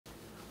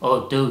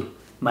Oh, dude,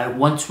 my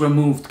once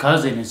removed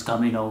cousin is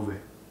coming over.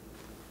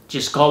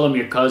 Just call him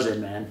your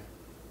cousin, man.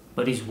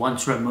 But he's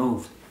once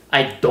removed.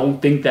 I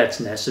don't think that's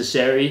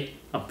necessary.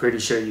 I'm pretty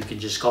sure you can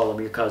just call him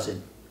your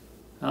cousin.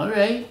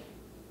 Alright.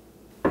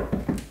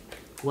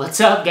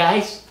 What's up,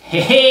 guys?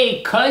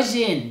 Hey,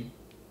 cousin!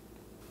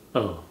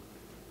 Oh.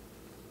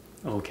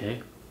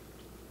 Okay.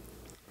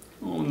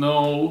 Oh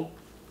no.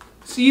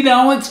 See,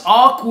 now it's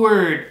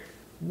awkward.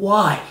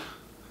 Why?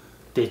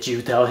 Did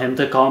you tell him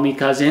to call me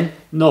cousin?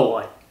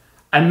 No,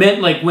 I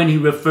meant like when he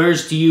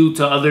refers to you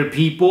to other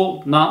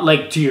people, not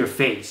like to your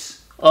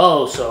face.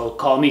 Oh, so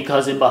call me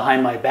cousin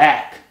behind my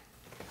back.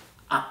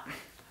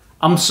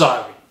 I'm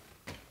sorry.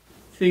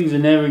 Things are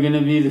never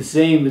gonna be the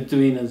same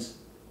between us,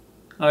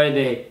 are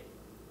they?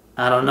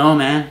 I don't know,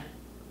 man.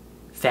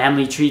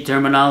 Family tree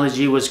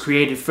terminology was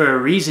created for a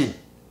reason,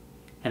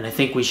 and I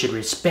think we should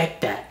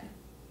respect that.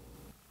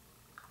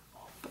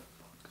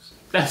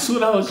 That's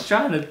what I was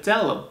trying to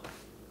tell him.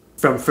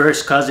 From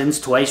first cousins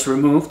twice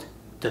removed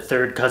to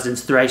third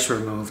cousins thrice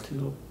removed.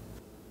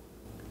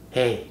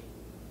 Hey,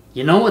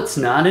 you know what's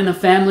not in a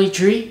family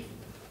tree?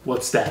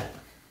 What's that?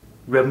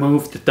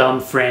 Removed dumb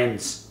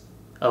friends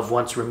of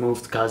once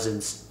removed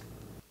cousins.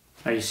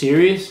 Are you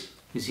serious?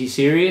 Is he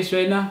serious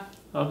right now?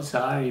 I'm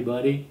sorry,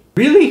 buddy.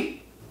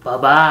 Really?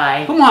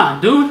 Bye-bye. Come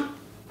on, dude.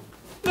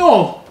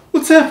 No.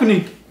 What's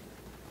happening?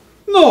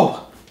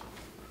 No.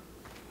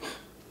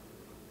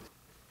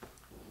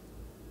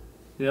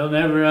 They'll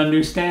never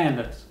understand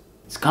us.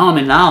 It's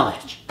common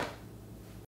knowledge.